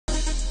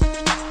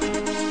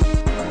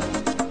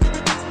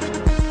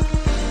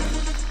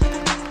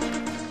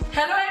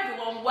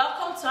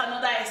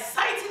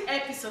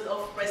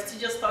of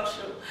Prestigious Talk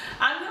Show.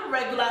 I'm your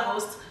regular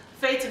host,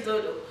 Faith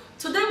Dodo.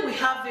 Today we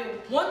have a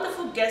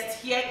wonderful guest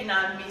here in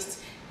our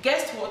midst.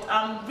 Guess what?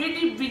 I'm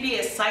really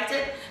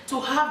excited to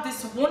have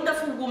this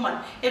wonderful woman,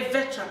 a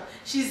veteran.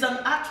 She's an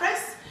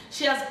actress.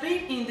 She has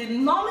been in the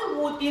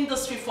Nollywood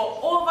industry for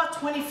over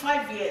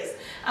 25 years.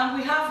 And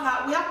we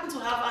happen to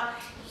have her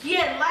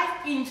here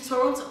live in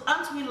Toronto.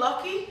 Aren't we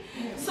lucky?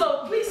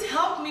 So please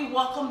help me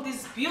welcome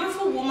this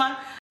beautiful woman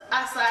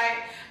as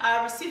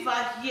I receive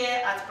her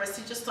here at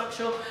Prestigious Talk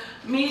Show,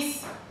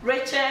 Miss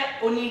Rachael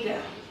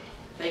Oniga.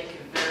 Thank you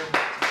very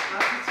much.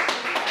 Welcome to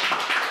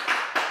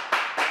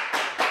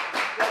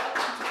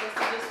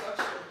Prestigious Talk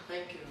Show.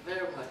 Thank you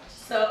very much.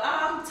 So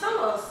tell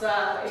us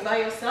about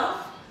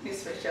yourself,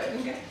 Miss Rachael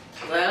Oniga.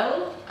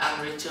 Well,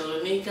 I'm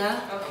Rachael Oniga,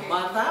 a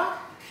mother,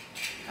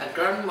 a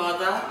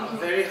grandmother. I'm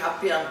very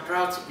happy and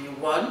proud to be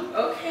one.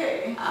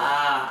 Okay.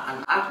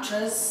 An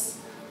actress.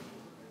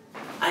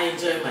 I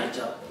enjoy my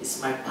job.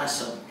 It's my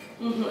passion.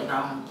 When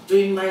I'm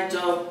doing my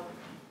job,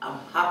 I'm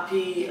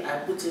happy. I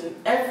put in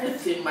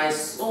everything, my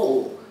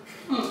soul,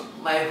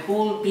 my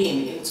whole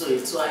being into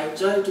it. So I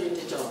enjoy doing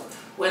the job.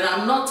 When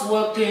I'm not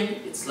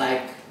working, it's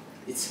like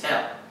it's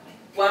hell.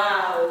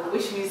 Wow,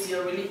 which means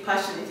you're really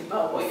passionate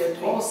about what you're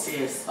doing. Of course,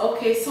 yes.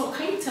 Okay, so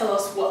can you tell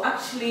us what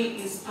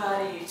actually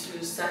inspired you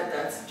to start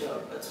that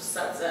job,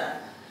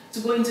 to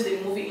go into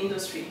the movie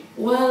industry?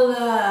 Well,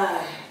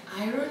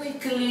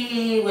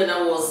 ironically, when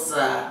I was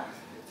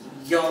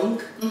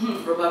young,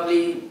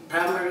 probably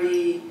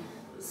primary,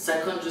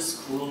 secondary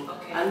school,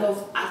 I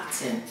love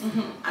acting.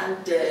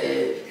 And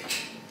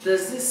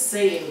there's this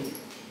saying,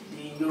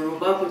 the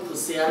Yoruba people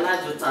say,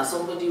 Alajota,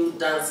 somebody who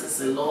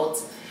dances a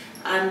lot.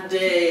 And,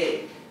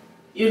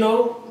 you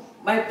know,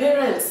 my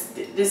parents,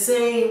 they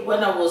say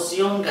when I was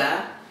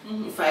younger,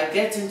 if I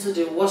get into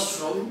the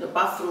washroom, the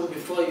bathroom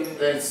before you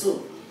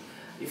soup,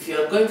 if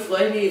you're going for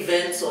any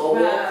events or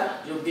work,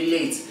 you'll be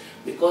late.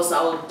 Because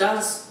I will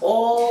dance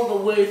all the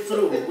way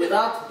through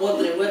without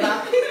bothering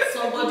whether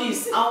somebody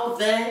is out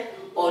there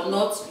or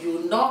not.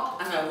 You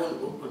knock and I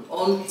won't open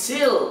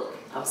until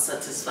I'm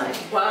satisfied.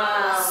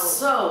 Wow.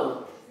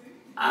 So,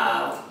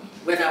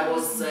 when I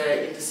was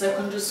in the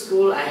secondary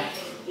school, I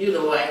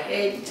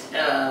had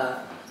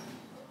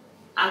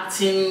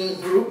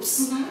acting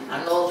groups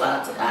and all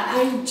that.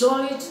 I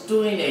enjoyed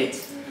doing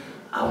it.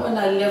 And when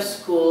I left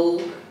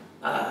school,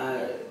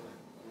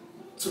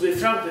 to be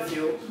frank with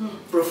you,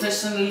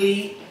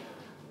 professionally,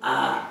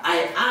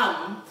 I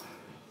am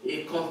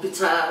a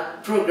computer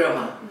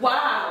programmer.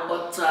 Wow.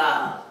 But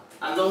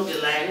along the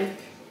line,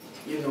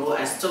 you know,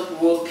 I stopped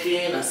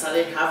working, I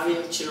started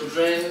having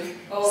children,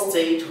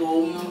 stayed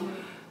home,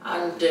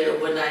 and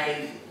when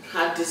I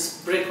had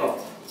this breakup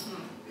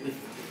with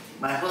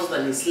my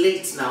husband, is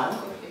late now.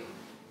 Okay.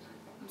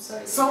 I'm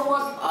sorry.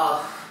 Someone,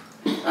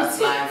 that's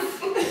life.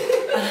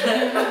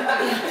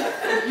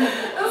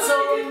 So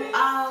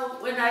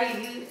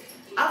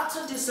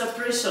after the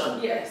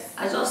separation,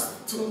 I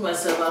just told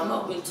myself I'm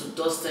not going to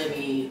dust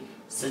any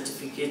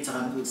certificate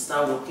and we'll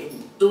start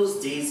working. Those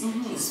days,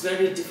 it's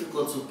very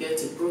difficult to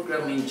get a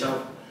programming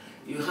job.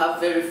 You have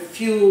very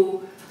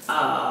few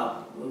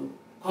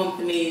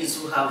companies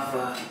who have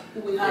a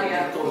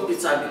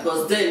computer,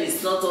 because then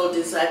it's not all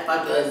this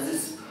iPad, there's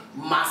this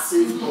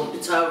massive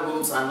computer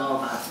rooms and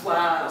all that.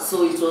 Wow.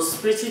 So it was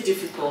pretty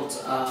difficult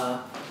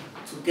to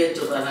get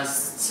job, and I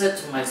said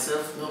to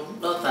myself, no,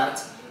 not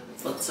that,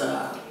 but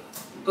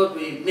God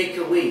will make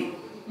a way.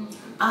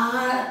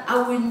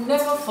 I will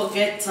never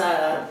forget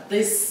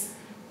this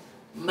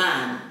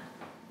man.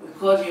 We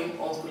call him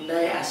Uncle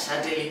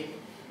Ashadeli.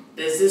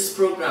 There's this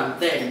program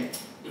then,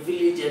 the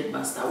village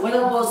headmaster. When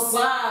I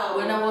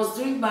was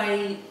doing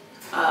my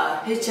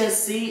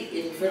HSC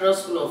in Federal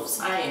School of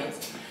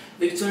Science,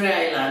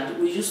 Victoria Island,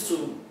 we used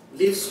to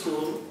leave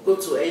school, go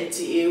to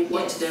NTA,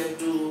 watch them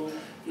do,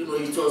 you know,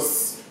 it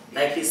was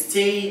like a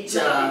stage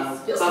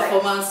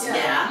performance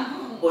there,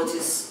 but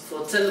it's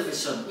for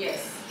television.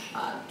 Yes.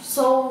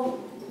 So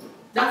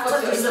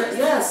after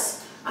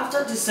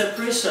the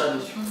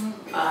separation,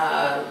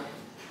 I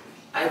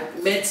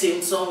met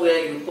him somewhere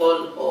you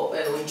call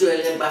Ojo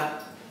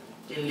Eleba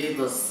in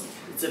Lagos.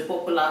 It's a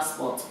popular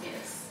spot.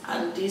 Yes.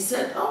 And he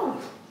said, oh,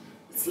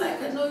 it's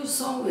like I know you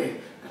somewhere.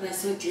 And I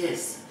said,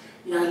 yes.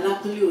 You are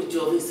luckily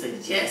Ojo. He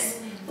said, yes.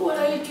 What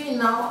are you doing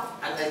now?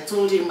 And I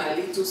told him my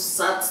little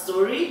sad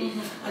story.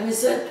 And he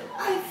said,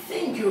 I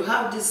think you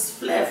have this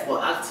flair for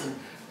acting.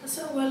 I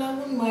said, well, I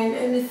wouldn't mind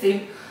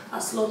anything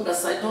as long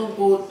as I don't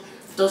go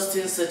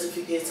dusting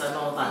certificates and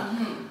all that.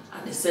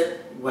 And he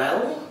said,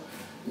 well,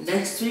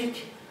 next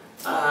week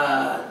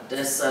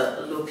there's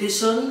a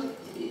location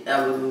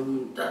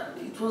that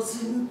it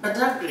was in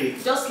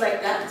Badagry. Just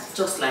like that?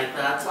 Just like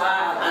that.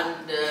 Wow.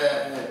 And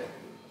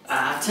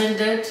I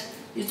attended.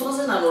 It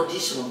wasn't an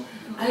audition.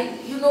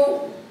 You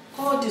know,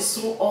 God is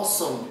so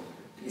awesome.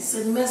 He's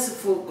a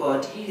merciful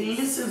God. He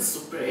listens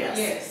to prayers.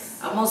 Yes.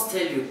 I must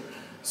tell you.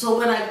 So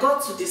when I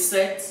got to the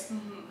set,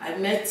 I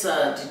met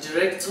the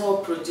director,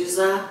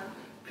 producer,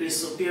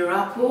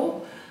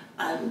 Kristopher,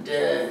 and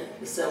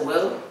he said,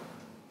 well,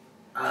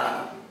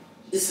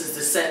 this is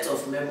the set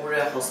of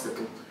Memorial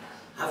Hospital.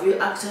 Have you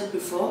acted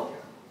before?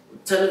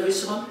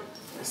 Television?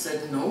 I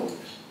said no.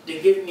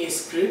 They gave me a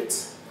script.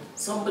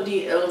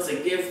 Somebody else,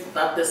 they gave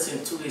that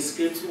person to a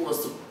script who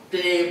was to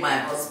play my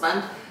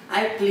husband.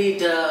 I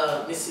played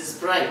Mrs.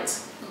 Bright.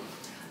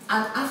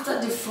 And after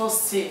the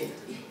first scene,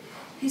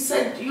 he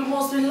said, you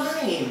must be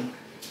lying.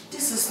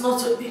 This is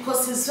not,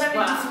 because it's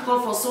very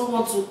difficult for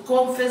someone to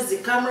come face the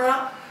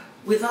camera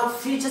without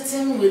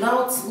fidgeting,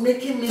 without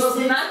making mistakes. It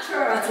was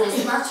natural. It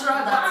was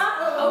natural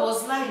that I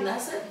was lying. I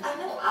said, I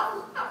know,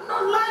 I'm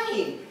not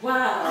lying.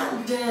 Wow.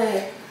 And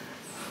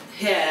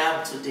here I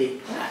am today.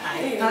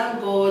 I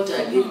thank God,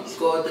 I give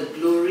God the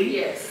glory.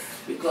 Yes.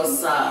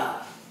 Because,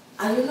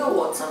 and you know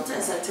what,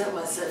 sometimes I tell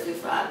myself,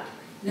 if I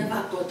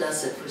never got that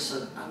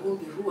separation, I won't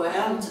be who I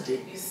am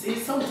today. You see,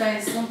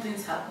 sometimes some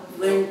things happen.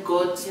 When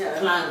God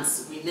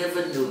plans, we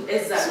never know.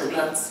 Exactly. So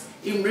that's,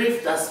 in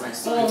brief, that's my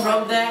story.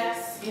 From there,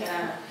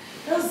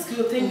 that's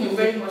good. Thank you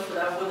very much for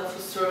that wonderful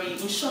story.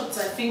 In short,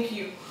 I think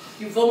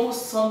you've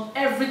almost summed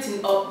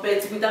everything up,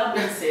 but without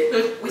being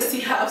said, we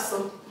still have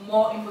some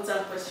more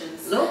important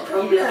questions. No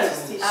problem.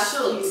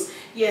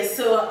 Yes,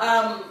 so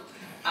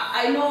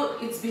I know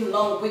it's been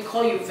long. We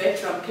call you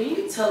veteran. Can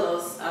you tell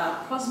us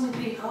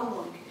approximately how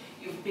long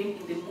you've been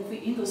in the movie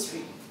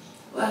industry?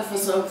 Well, for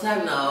some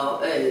time now,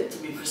 to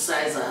be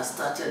precise, I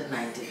started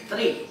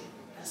 93.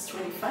 That's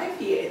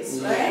 25 years,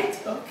 right?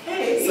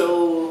 Okay.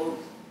 So,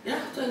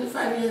 yeah,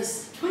 25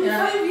 years.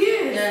 25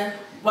 years? Yeah.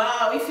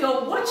 Wow, if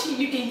you're watching,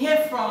 you can hear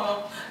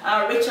from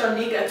Rachael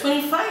Oniga.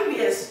 25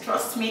 years,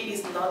 trust me,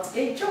 is not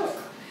a joke.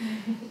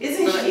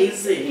 Isn't not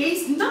easy.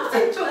 It's not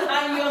a joke,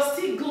 and you're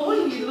still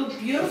glowing. You look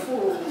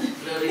beautiful.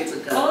 Glory to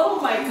God. Oh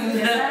my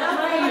goodness, I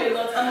admire you a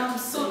lot, and I'm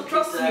so,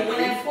 trust me,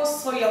 when I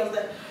first saw you, I was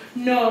like,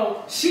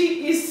 no,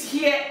 she is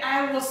here.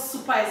 I was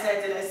super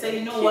excited. I said,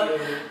 you know what,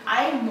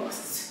 I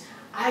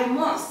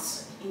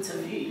must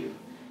interview you.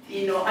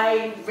 You know,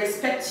 I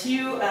respect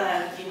you,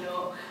 and you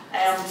know, I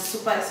am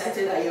super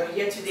excited that you're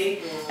here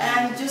today.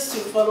 And just to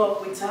follow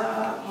up with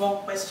more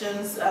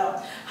questions,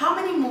 how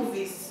many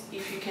movies,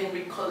 if you can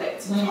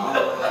recollect? Yes,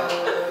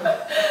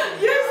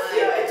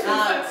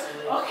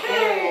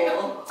 okay.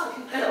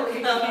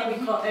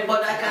 Okay,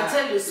 but I can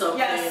tell you something.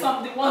 Yeah,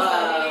 some the ones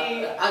that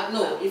really.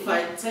 No, if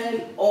I tell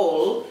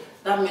all,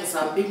 that means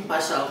I'm being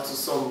partial to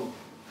some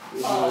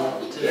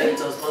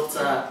directors.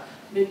 But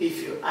maybe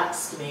if you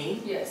ask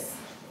me, yes,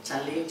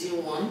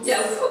 challenging ones.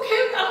 Yeah,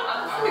 okay.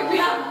 We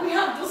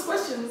have those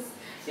questions.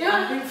 Yeah.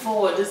 I'm being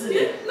forward, isn't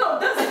it? No,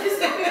 that's it.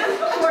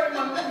 Don't worry,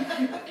 Mama.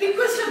 The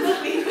question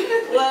will be.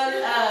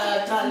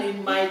 Well,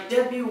 darling, my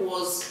debut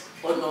was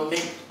Onome.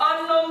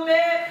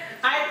 Onome.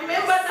 I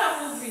remember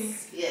that movie.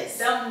 Yes.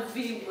 That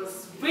movie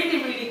was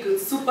really, really good,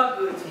 super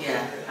good.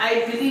 Yeah.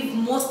 I believe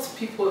most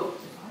people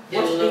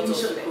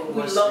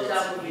watch love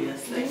that movie.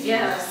 Yes,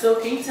 yeah. So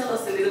can you tell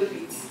us a little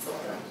bit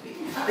of that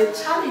movie? The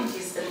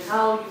challenges and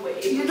how you were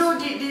able. You know,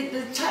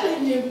 the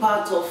challenging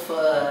part of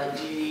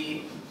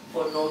the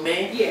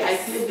Onome. Yes.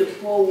 I played the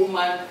poor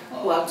woman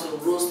who had to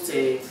roast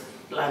a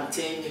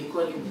plantain, you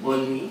call it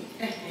boli,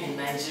 in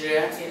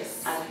Nigeria.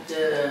 Yes.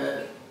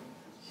 And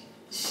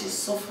she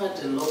suffered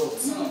a lot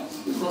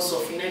because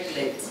of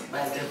neglect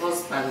by the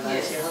husband,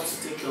 and she had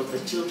to take care of the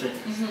children.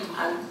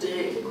 And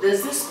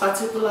there's this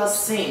particular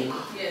scene.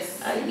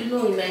 Yes. You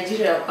know, in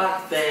Nigeria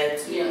back then,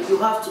 you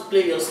have to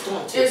play your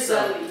stunt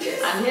yourself. Exactly,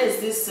 yes. And here's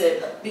this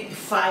big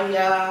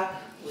fire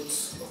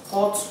with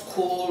hot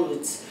coal,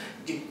 with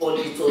the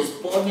boli. It was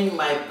burning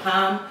my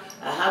palm.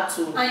 I had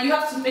to. And you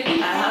have to make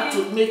it. I had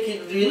to make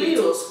it real.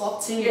 It was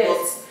hurting,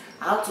 but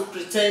I had to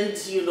pretend,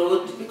 you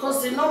know,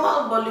 because the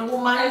normal boli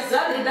woman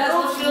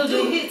don't feel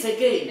the heat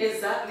again.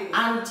 Exactly.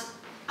 And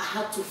I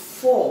had to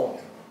fall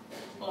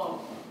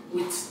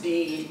with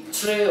the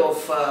tray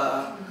of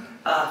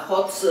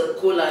hot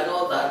cola and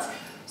all that.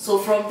 So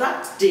from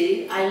that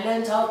day, I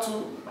learned how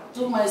to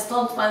do my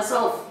stunt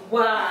myself.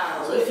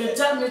 Wow. So if you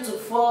tell me to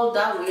fall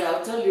that way,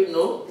 I'll tell you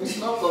no, it's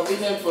not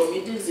convenient for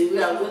me, this is the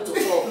way I'm going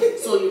to fall.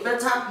 So you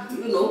better,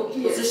 you know,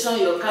 position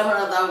your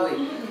camera that way.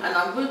 And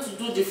I'm going to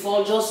do the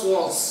fall just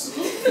once,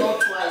 not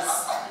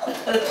twice.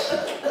 I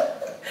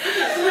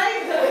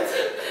like that.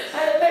 I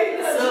like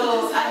that.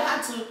 So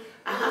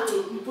I had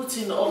to put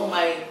in all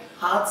my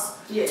heart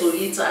to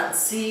it and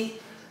see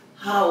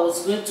how I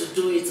was going to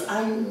do it.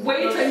 And were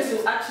you trying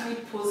to actually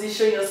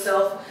position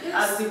yourself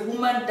as the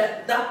woman,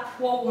 that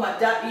poor woman,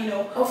 that, you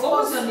know, what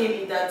was your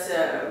name in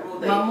that role?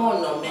 Mama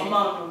Onome.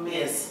 Mama Onome.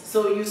 Yes.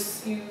 So you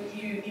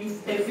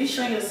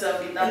envision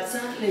yourself in that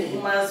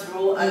woman's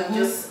role and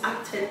just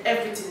acted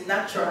everything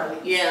naturally.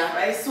 Yeah.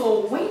 Right?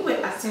 So when you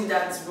were acting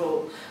that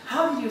role,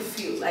 how did you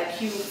feel?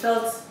 Like you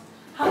felt,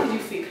 how did you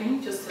feel? Can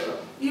you just tell us?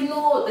 You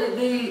know,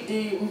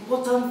 the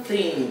important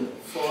thing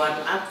for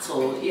an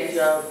actor, if you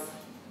are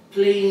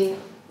playing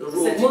a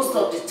role, most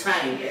of the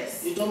time,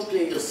 you don't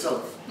play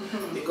yourself.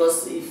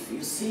 Because if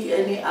you see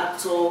any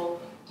actor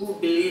who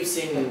believes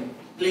in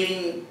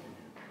playing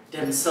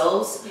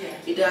themselves,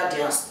 either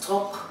they are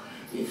stuck,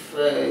 if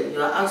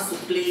you are asked to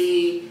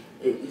play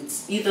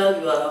It's either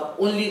you are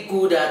only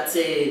good at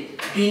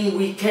being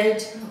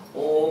wicked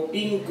or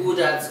being good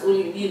at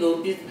only, you know,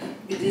 be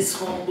this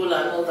humble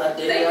and all that.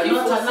 Then you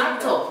are not an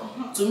actor.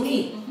 To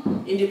me,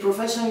 in the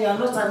profession, you are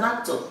not an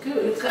actor.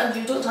 You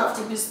don't have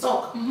to be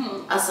stuck.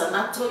 As an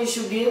actor, you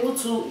should be able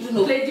to, you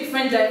know, play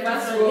different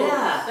diverse roles.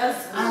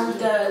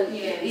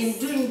 Yeah, in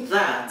doing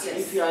that,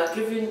 if you are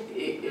given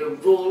a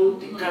role,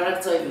 the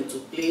character you to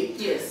play,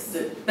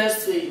 the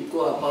best way you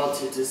go about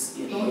it is,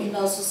 you know, in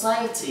our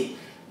society,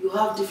 you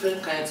have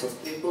different kinds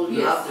of people.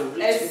 You have the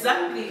rich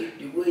people,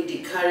 the way they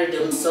carry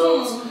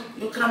themselves.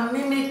 You can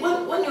mimic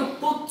when you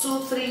put 2,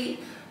 3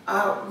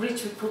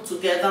 rich people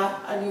together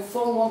and you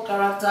form one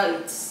character,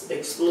 it's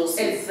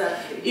explosive.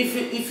 Exactly.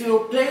 If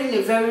you're playing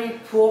a very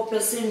poor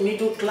person,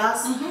 middle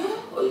class,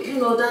 you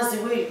know, that's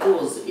the way it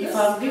goes. If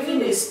I'm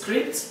given a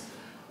script,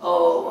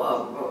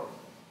 I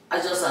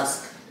just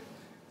ask.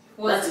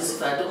 That is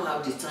if I don't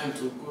have the time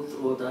to go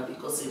through all that,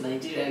 because in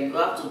Nigeria you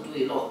have to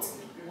do a lot.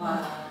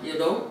 Wow. You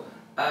know,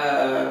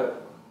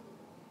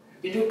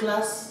 middle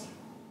class,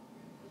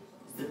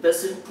 the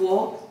person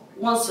poor.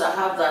 Once I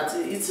have that,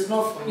 it's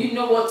enough for me. You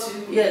know what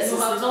to. Yes,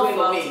 it's enough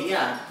for me.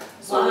 Yeah.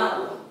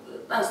 So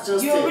that's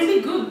just. You're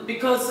really good,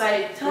 because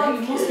I tell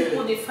you, most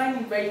people, they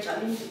find it very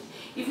challenging.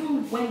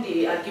 Even when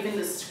they are given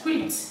the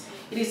script,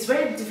 it is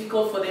very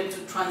difficult for them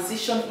to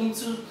transition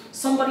into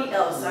somebody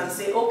else and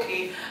say,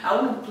 okay, I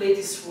want to play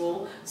this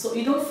role. So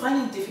you don't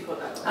find it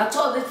difficult at all. At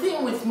all. The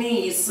thing with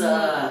me is,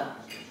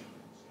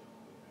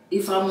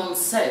 if I'm on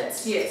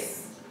set,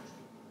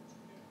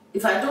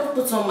 if I don't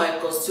put on my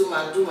costume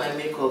and do my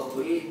makeup,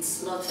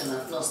 it's nothing.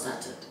 I've not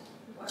started.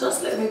 Wow.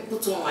 Just let me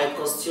put on my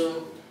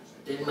costume,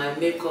 then my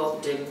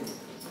makeup, then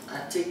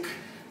I take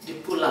the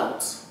pull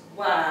out.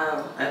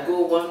 Wow. I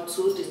go 1,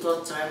 2, the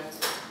 3rd time,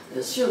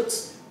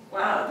 shoot.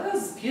 Wow,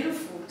 that's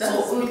beautiful.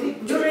 That's so really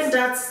during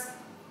that,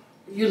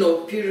 you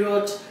know,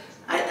 period,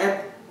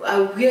 I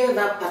wear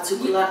that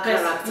particular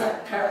character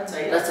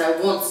that I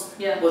want.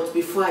 But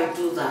before I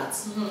do that,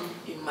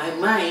 in my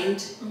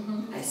mind,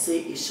 I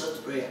say a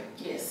short prayer.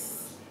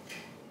 Yes.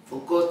 For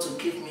God to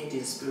give me the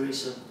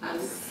inspiration. And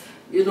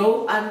you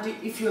know, and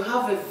if you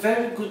have a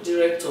very good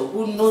director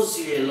who knows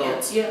you a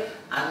lot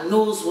and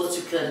knows what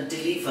you can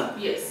deliver.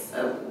 Yes.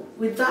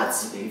 With that,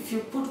 if you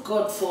put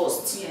God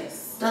first,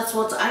 that's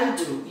what I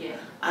do. Yeah.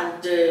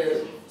 And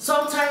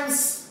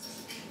sometimes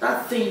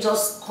that thing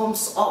just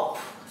comes up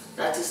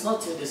that is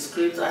not in the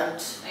script, and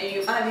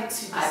you add it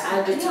to the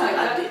and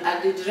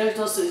the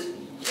director says,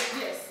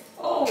 yes.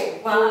 Oh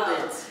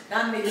wow.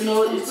 That makes it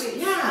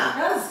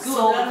that's good.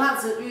 So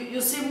that's it.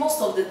 You see,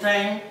 most of the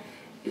time,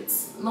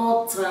 it's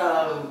not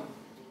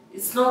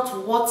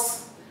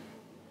what's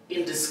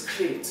in the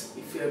script.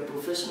 If you're a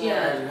professional, you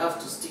have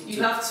to stick to.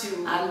 You have to.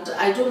 And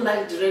I don't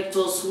like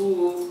directors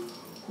who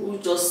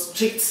just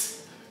strict.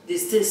 They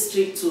stay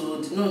strict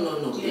to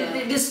no.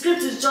 Yeah. The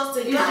script is just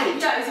a guide.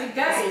 Yeah, it's a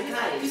guide.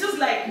 It's just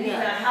like me,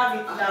 I have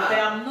it that way.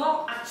 I'm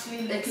not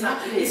actually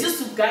exactly. It's just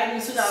to guide me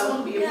so that I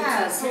won't be able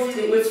to drift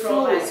away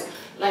from it.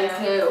 Like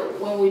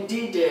when we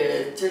did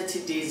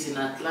 30 Days in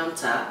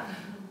Atlanta,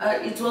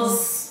 it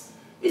was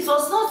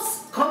not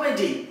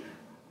comedy,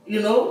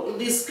 you know.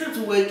 The script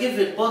we were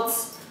given, but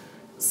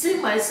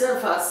seeing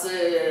myself as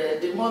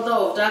the mother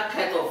of that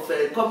kind of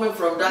coming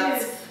from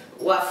that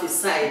waffy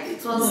side,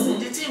 it was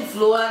the team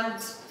flow,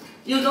 and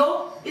you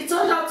know, it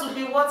turned out to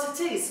be what it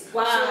is.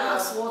 Wow. So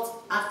that's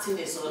what acting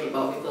is all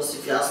about, because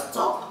if you are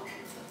stuck,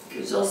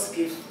 you just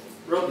give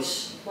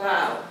rubbish.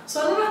 Wow.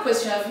 So another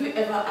question: Have you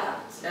ever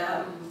acted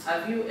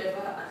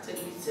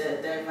with a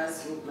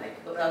diverse group,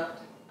 like other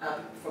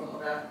people from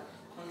other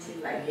countries,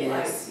 like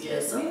Yes.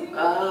 Really?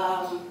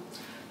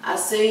 I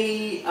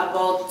say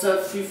about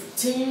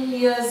 15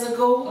 years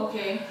ago.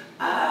 Okay.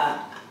 I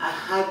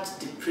had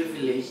the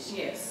privilege.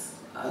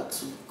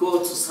 To go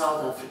to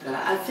South Africa.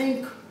 I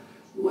think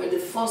we were the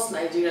first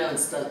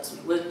Nigerians that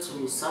went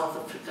to South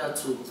Africa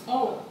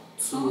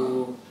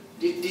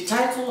the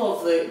title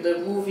of the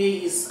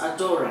movie is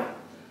Adora.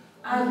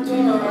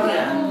 Adora.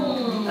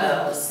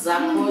 Yeah.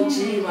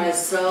 Zakoji,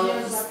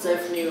 myself,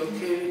 Stephanie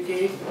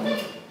Okereke.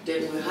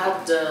 Then we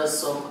had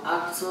some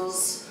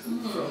actors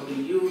from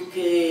the UK.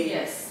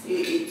 Yes.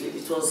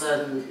 It was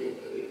a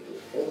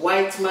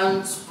white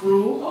man's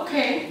crew.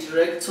 Okay. The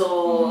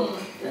director,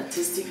 the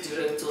artistic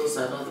directors,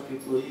 and other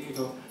people, you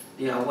know,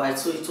 they are white.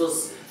 So it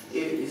was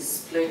a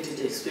splendid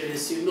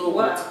experience. You know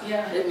what?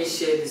 Yeah. Let me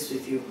share this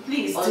with you.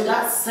 Please. On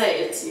that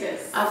set,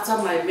 after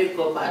my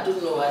makeup, I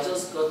don't know, I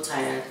just got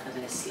tired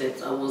and I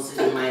slept. I was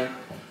in my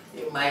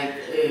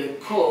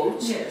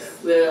coach,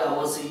 where I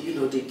was, you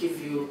know, they give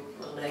you,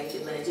 like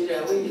in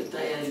Nigeria, when you're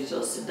tired, you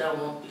just sit down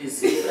one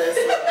place.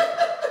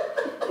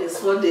 It's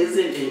 4 days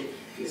a day.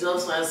 You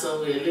just find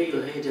somewhere, lay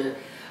your head there.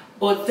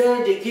 But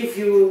there they give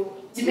you...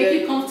 To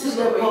make you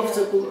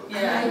comfortable. Yeah.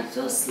 And I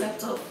just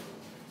slept off.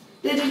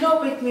 They did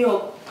not wake me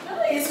up.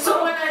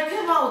 So when I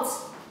came out,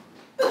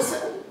 I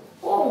said,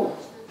 oh,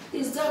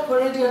 is that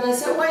already? And I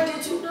said, why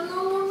did you?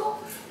 No.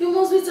 You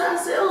must be tired.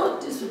 I said, oh,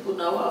 these people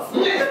now are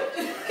full.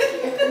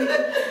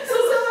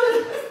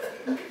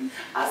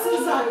 I I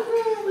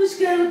said, which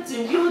kind of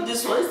thing? You know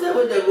this one? Is that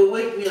when they will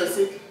wake me and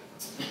say,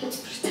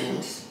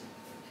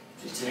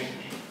 pretend,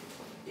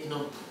 you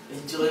know,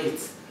 enjoy it.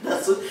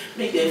 That's what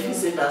make them feel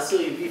say that's so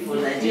you be for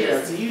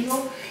Nigeria. So you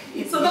know,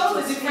 so that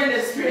was a different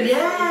experience.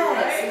 Yes,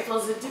 right? it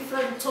was a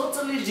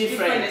totally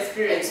different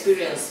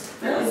experience.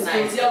 Very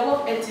nice. Your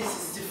work ethics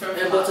is different.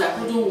 Yeah, but I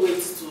couldn't wait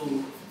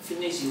to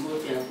finish the whole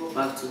thing and go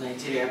back to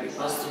Nigeria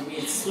because to me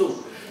it's slow.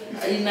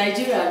 In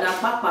Nigeria, na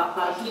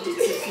papa do the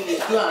thing,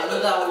 do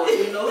another one,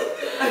 you know.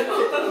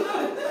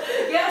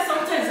 Yeah,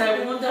 sometimes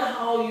I wonder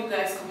how you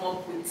guys come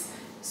up with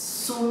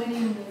so many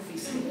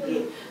movies in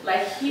here.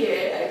 Like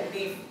here, I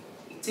believe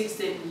it takes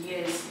them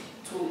years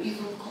to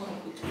even come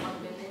up with one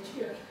in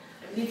Nigeria.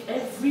 I believe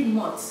every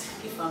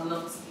month, if I'm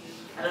not,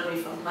 I don't know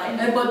if I'm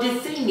lying. But the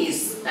thing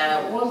is,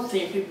 one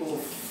thing people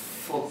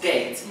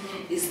forget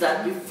is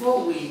that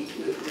before we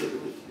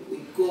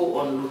go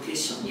on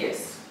location,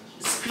 yes,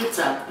 scripts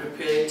are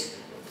prepared,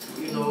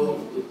 you know,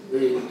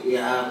 they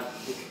are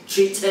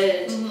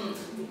treated.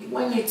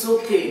 When it's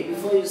okay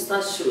before you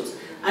start shoot,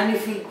 and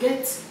if you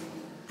get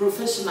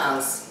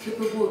professionals,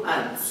 capable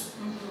hands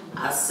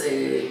as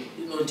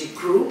you know the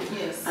crew,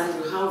 yes, and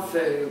you have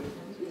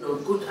you know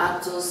good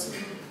actors,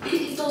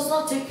 it does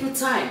not take you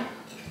time.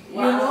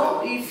 Wow. You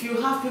know, if you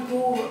have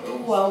people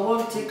who are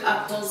one-take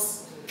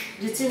actors,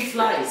 the thing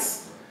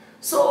flies.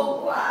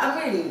 So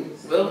I mean,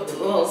 well,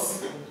 to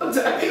us, I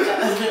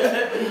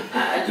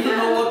do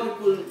know what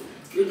people.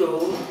 You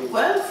know,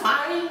 well,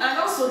 fine. And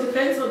also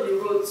depends on the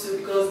road too,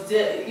 because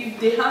if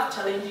they have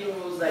challenging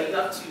roads that you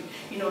have to,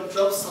 you know,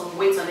 drop some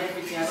weight and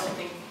everything, I don't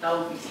think that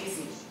would be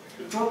easy.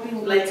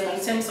 Dropping like in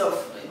terms of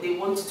they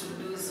want to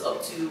lose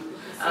up to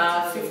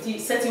 50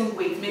 certain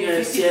weight, maybe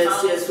 50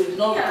 pounds. Yes, we've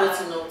not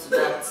gotten up to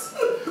that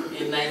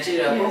in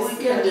Nigeria, yes, but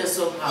we get there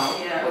somehow.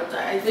 Yeah. But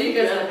I think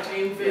you guys are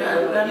doing very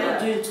well. We're not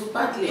doing too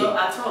badly. Not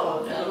at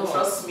all. No,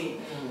 trust me.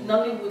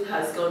 Nollywood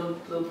has gone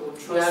global.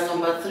 We are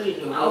number 3 in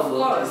the world. Of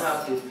course. You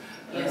have the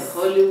yes.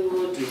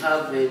 Hollywood, you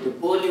have the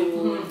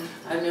Bollywood,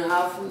 and you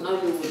have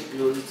Nollywood.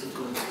 Glory to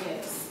God.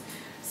 Yes.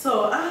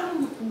 So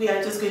we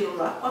are just going to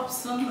wrap up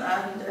soon.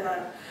 And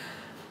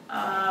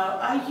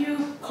are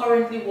you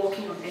currently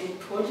working on any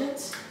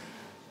projects?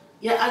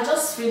 Yeah, I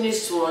just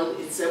finished one.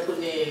 It's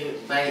Ebony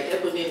by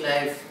Ebony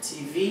Live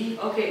TV.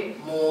 Okay.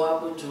 Mo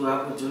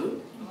Abudu.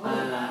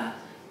 Oh.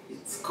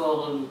 It's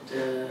called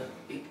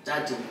Big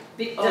Daddy.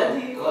 Big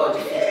Daddy. Oh God,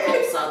 if it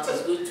comes out,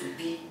 it's going to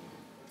be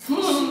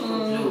super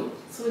blue.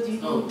 So do you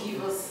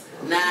give us?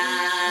 Nah.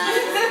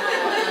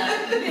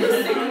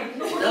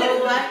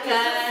 No, I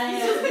can't.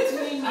 It's just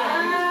between me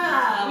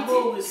and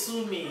Bo will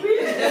sue me.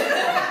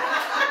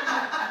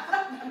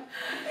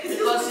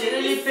 Because you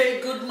really pay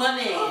good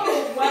money.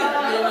 Oh,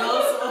 wow.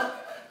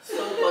 You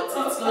know, but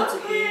it's going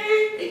to be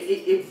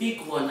a big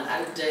one,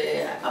 and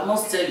I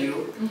must tell you,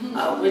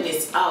 when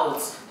it's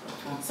out.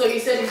 So you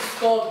said it's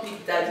called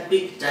Big Daddy.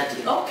 Big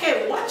Daddy.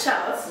 Okay, watch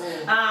out.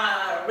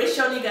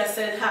 Rachael Oniga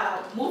said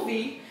her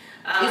movie.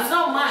 It's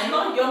not mine.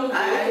 Not your movie.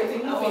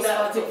 The movie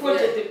that the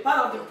project, the part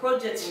of the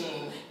project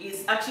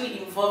is actually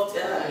involved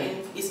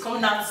in is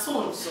coming out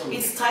soon.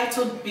 It's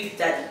titled Big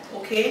Daddy.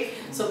 Okay,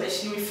 so but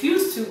she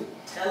refused to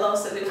tell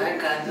us a little. I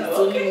can. It's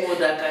only more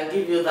that can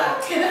give you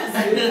that. Okay,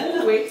 that's good.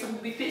 We'll wait.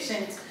 We'll be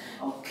patient.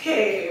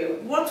 Okay,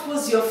 what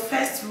was your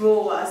first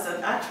role as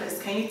an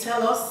actress? Can you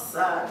tell us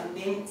the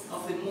name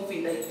of the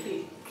movie that you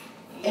played?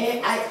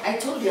 I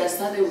told you I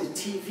started with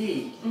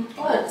TV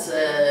at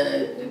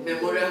the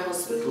Memorial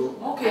Hospital.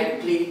 Okay. I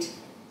played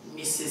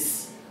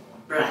Mrs.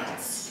 Bright.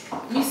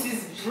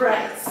 Mrs.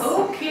 Bright.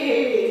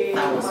 Okay.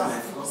 That was my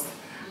first.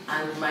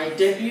 And my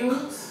debut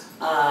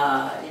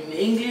in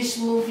English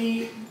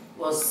movie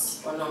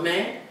was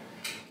Onome.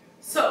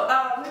 So,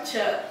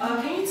 Rachael,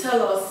 can you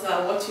tell us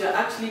what you're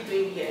actually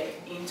doing here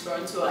in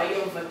Toronto? Are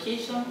you on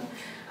vacation?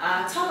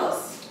 Tell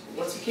us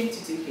what you came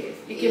to do here.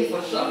 You came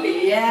for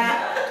shopping?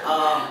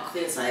 Yeah.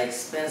 Things are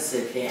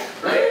expensive here.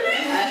 I'm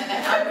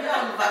here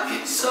on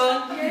vacation.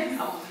 Yes.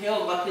 I'm here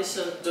on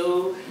vacation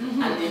too.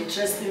 And the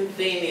interesting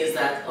thing is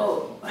that,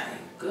 oh my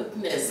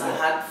goodness, I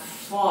had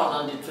fun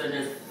on the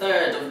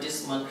 23rd of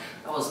this month.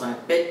 That was my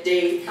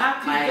birthday.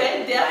 Happy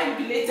birthday,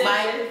 happy belated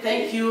birthday.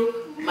 Thank you.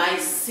 My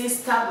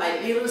sister, my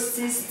little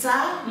sister,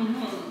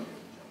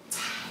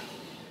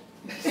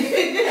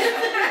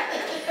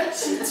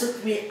 she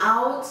took me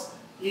out,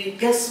 you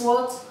guess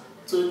what,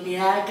 to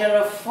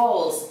Niagara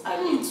Falls,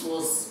 and it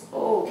was,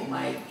 oh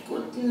my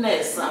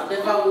goodness, I've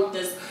never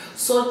witnessed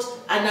such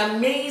an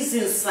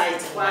amazing sight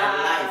in my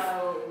life.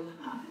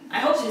 I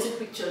hope you took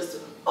pictures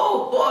too.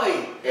 Oh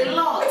boy, a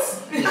lot.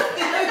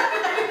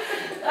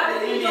 I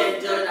really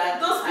enjoyed that.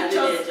 Those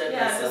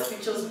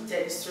pictures will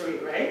tell the story,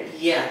 right?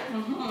 Yeah.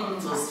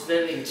 It was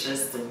very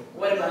interesting.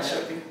 What about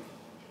shopping?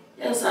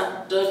 Yes,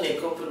 I've done a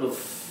couple of.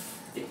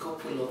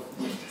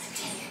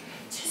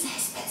 She's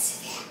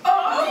expensive here. Oh.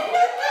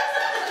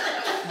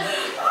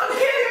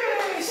 Okay.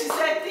 She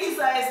said things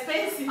are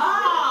expensive. I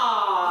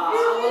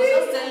was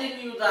just telling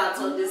you that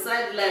on the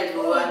sideline,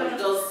 and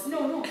just.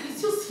 No,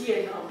 it's just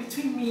here now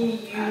between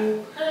me,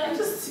 you. I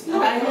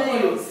hear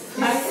you.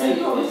 I hear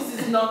you. This is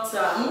is not, it's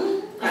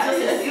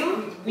just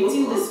you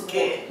within this world.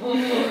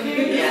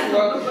 Okay? Yeah.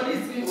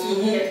 Nobody's going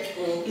to hear.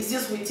 It's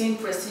just within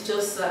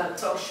prestigious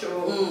talk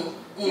show.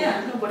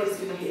 Yeah, nobody's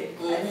going to hear.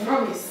 I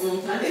promise.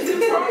 I need to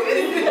promise.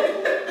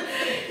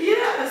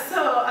 Yeah,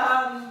 so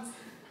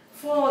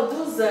for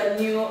those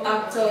new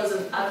actors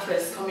and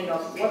actresses coming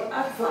up, what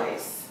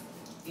advice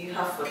do you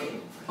have for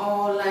them?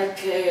 Oh, like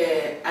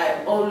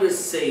I always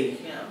say,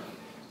 Yeah.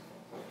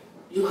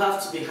 you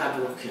have to be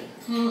hardworking.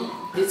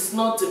 It's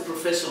not a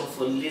profession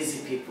for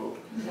lazy people.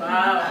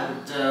 Wow.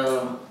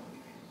 And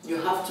you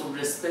have to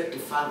respect the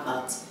fact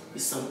that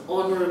it's an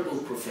honorable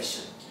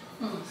profession.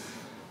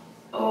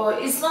 Oh,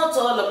 it's not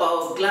all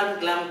about glam,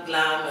 glam,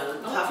 glam,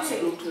 and have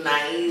to look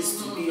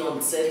nice to be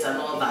on set and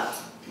all that.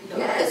 No.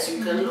 Yes,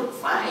 you can look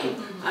fine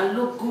and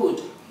look good,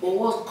 but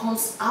what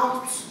comes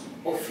out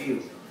of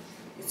you,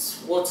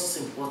 it's what is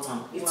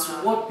important. It's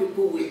what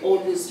people will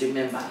always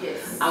remember.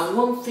 Yes. And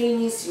one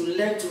thing is you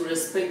learn to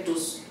respect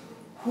those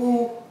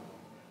who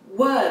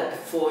were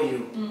before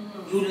you.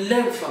 You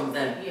learn from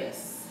them.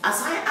 Yes.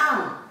 As I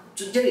am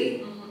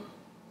today,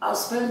 I've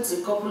spent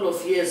a couple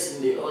of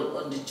years in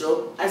on the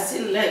job. I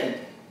still learn.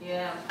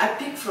 Yeah. I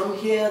pick from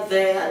here,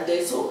 there, and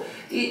there. So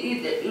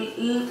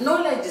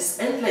knowledge is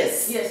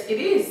endless. Yes, it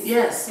is.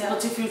 Yes, Yeah.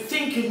 but if you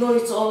think you know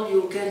it all,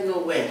 you get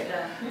nowhere.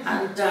 Yeah.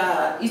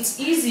 And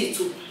it's easy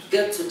to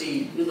get to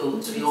the,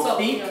 to your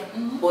peak.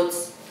 But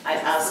I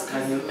ask,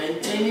 can you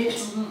maintain it?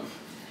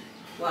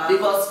 Wow.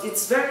 Because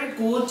it's very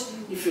good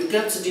if you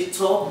get to the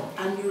top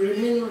and you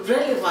remain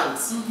relevant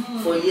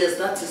for years.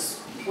 That is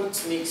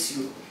what makes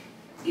you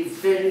a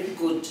very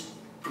good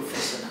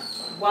professional.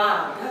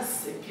 Wow,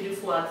 that's a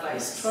beautiful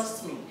advice.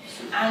 Trust me.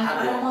 And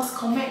I must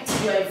comment,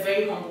 you are a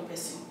very humble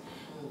person.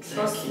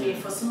 Trust me,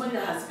 for somebody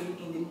that has been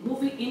in the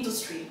movie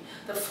industry,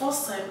 the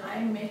first time I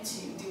met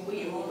you, the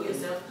way you humble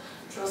yourself,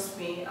 trust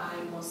me,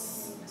 I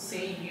must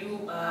say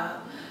you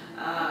are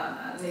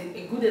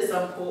a good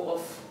example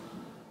of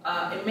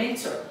a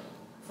mentor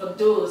for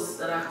those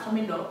that are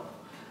coming up.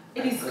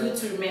 It is good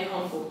to remain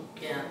humble.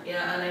 Yeah.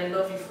 Yeah, and I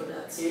love you for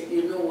that.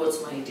 You know what,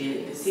 my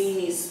dear? The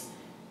thing is,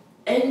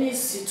 any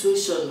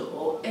situation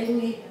or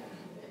any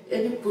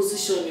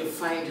position you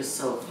find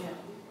yourself,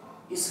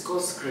 it's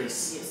God's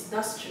grace. Yes,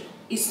 that's true.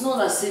 It's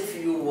not as if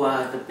you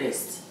are the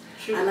best.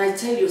 True. And I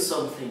tell you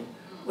something,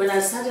 when I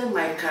started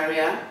my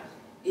career,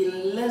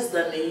 in less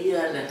than a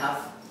year and a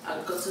half,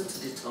 I've gotten to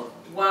the top.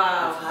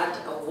 Wow. I've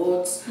had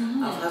awards,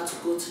 I've had to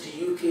go to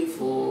the UK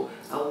for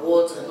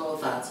awards and all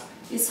that.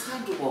 It's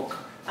hard work.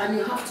 And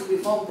you have to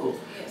be humble.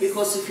 Yes.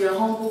 Because if you're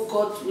humble,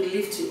 God will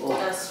lift you up.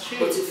 That's true.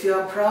 But if you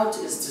are proud,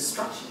 it's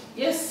destruction.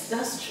 Yes,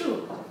 that's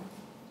true.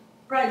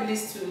 Pride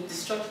leads to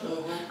destruction.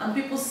 And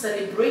people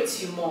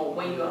celebrate you more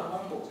when you are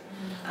humble.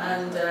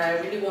 And I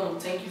really want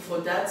to thank you for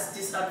that.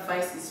 This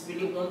advice is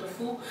really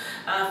wonderful.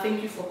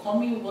 Thank you for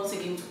coming once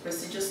again to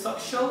Prestigious Talk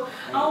Show.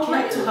 I would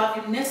like to have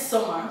you next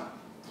summer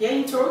here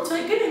in Toronto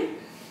again.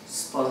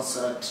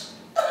 Sponsored.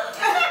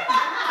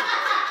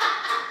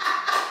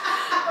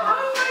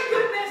 Oh my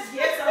goodness.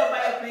 Yes, I'll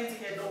buy a plane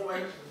ticket, don't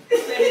worry.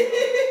 Just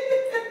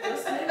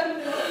let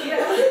me know. Yeah.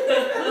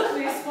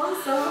 Please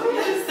sponsor.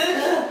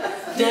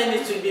 Yes. Then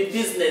it will be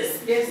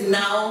business. Yes.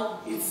 Now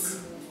it's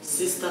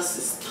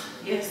sister.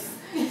 Yes.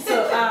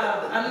 So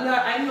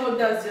I know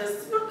that's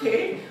just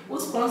okay. We'll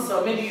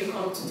sponsor. Maybe you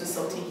come to do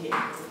something here.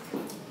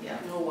 Yeah.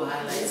 No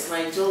wahala. It's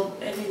my job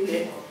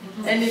anywhere,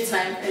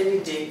 anytime, any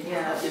day.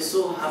 Yeah. I'll be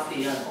so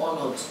happy and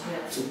honored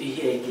to be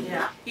here again.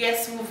 Yeah.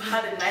 Yes, we've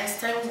had a nice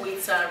time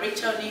with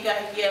Rachael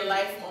Oniga here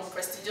live on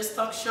Prestigious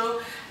Talk Show,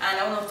 and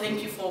I want to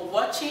thank you for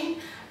watching.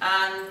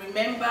 And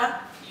remember,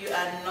 you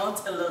are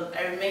not alone.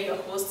 I remain your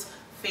host,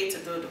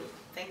 Faith Dodo.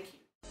 Thank you.